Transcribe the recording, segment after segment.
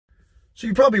So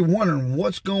you're probably wondering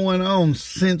what's going on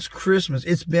since Christmas.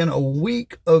 It's been a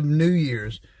week of New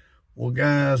Year's. Well,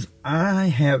 guys, I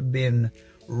have been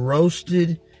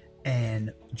roasted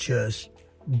and just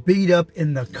beat up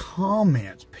in the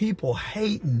comments. People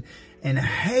hating and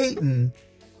hating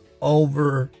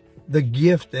over the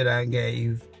gift that I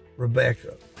gave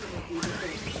Rebecca.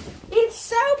 It's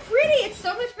so pretty. It's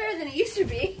so much better than it used to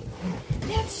be.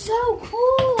 That's so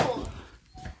cool.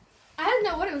 I didn't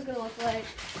know what it was going to look like.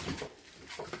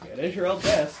 It is your old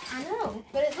desk. I know,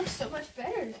 but it looks so much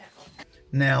better now.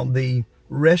 Now, the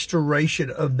restoration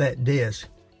of that desk,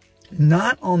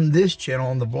 not on this channel,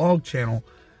 on the vlog channel,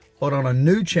 but on a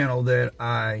new channel that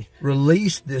I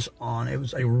released this on. It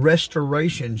was a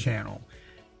restoration channel.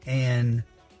 And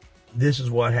this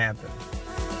is what happened.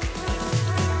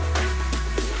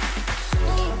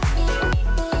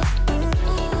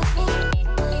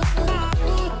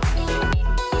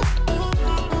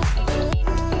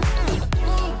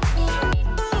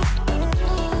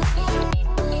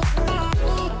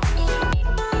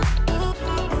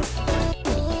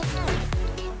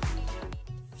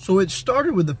 So it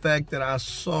started with the fact that I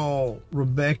saw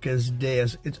Rebecca's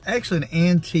desk. It's actually an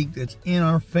antique that's in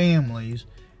our families,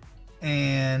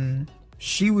 and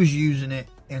she was using it,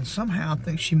 and somehow I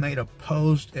think she made a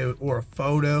post or a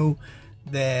photo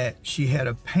that she had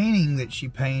a painting that she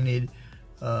painted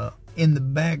in the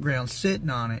background sitting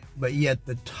on it, but yet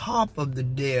the top of the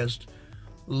desk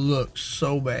looked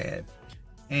so bad.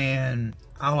 And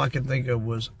all I could think of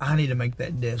was, I need to make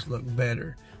that desk look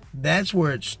better. That's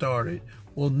where it started.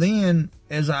 Well, then,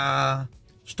 as I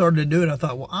started to do it, I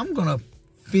thought, well, I'm going to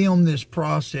film this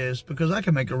process because I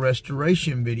can make a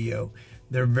restoration video.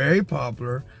 They're very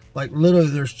popular. Like, literally,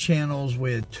 there's channels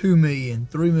with 2 million,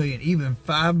 3 million, even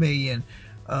 5 million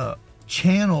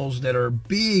channels that are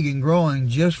big and growing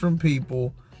just from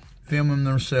people filming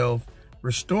themselves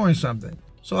restoring something.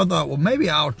 So I thought, well, maybe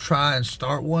I'll try and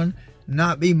start one.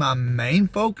 Not be my main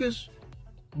focus,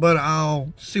 but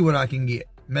I'll see what I can get.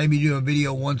 Maybe do a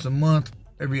video once a month,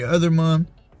 every other month.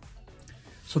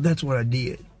 So that's what I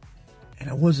did. And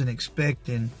I wasn't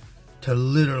expecting to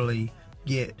literally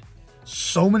get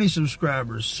so many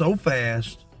subscribers so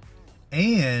fast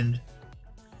and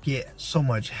get so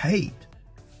much hate.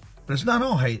 But it's not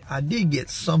all hate. I did get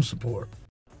some support.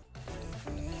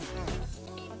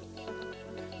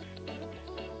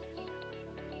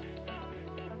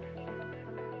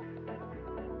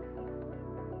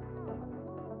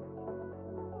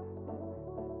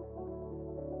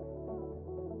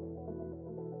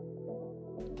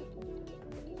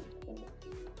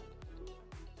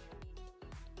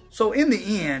 So in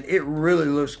the end, it really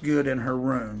looks good in her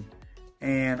room.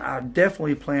 And I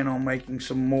definitely plan on making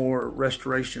some more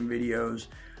restoration videos.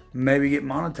 Maybe get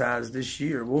monetized this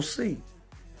year. We'll see.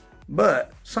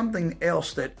 But something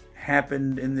else that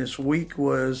happened in this week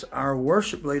was our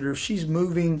worship leader, she's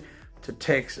moving to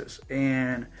Texas.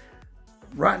 And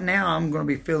right now I'm going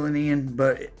to be filling in,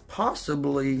 but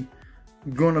possibly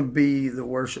going to be the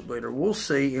worship leader. We'll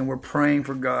see. And we're praying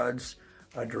for God's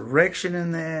direction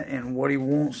in that and what he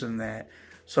wants in that.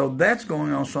 So that's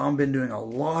going on. So I've been doing a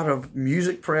lot of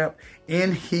music prep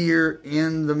in here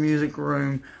in the music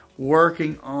room,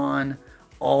 working on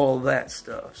all of that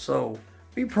stuff. So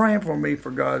be praying for me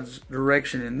for God's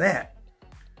direction in that.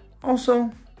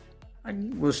 Also, I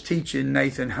was teaching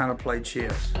Nathan how to play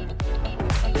chess.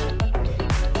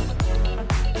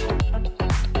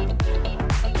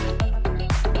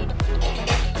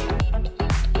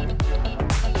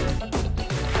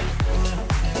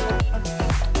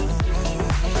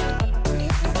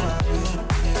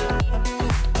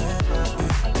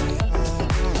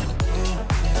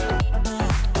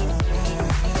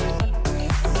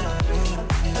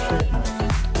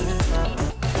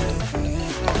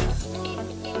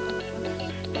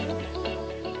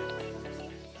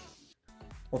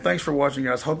 Well, thanks for watching,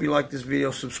 guys. Hope you liked this video.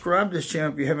 Subscribe to this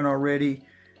channel if you haven't already.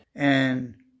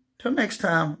 And until next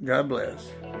time, God bless.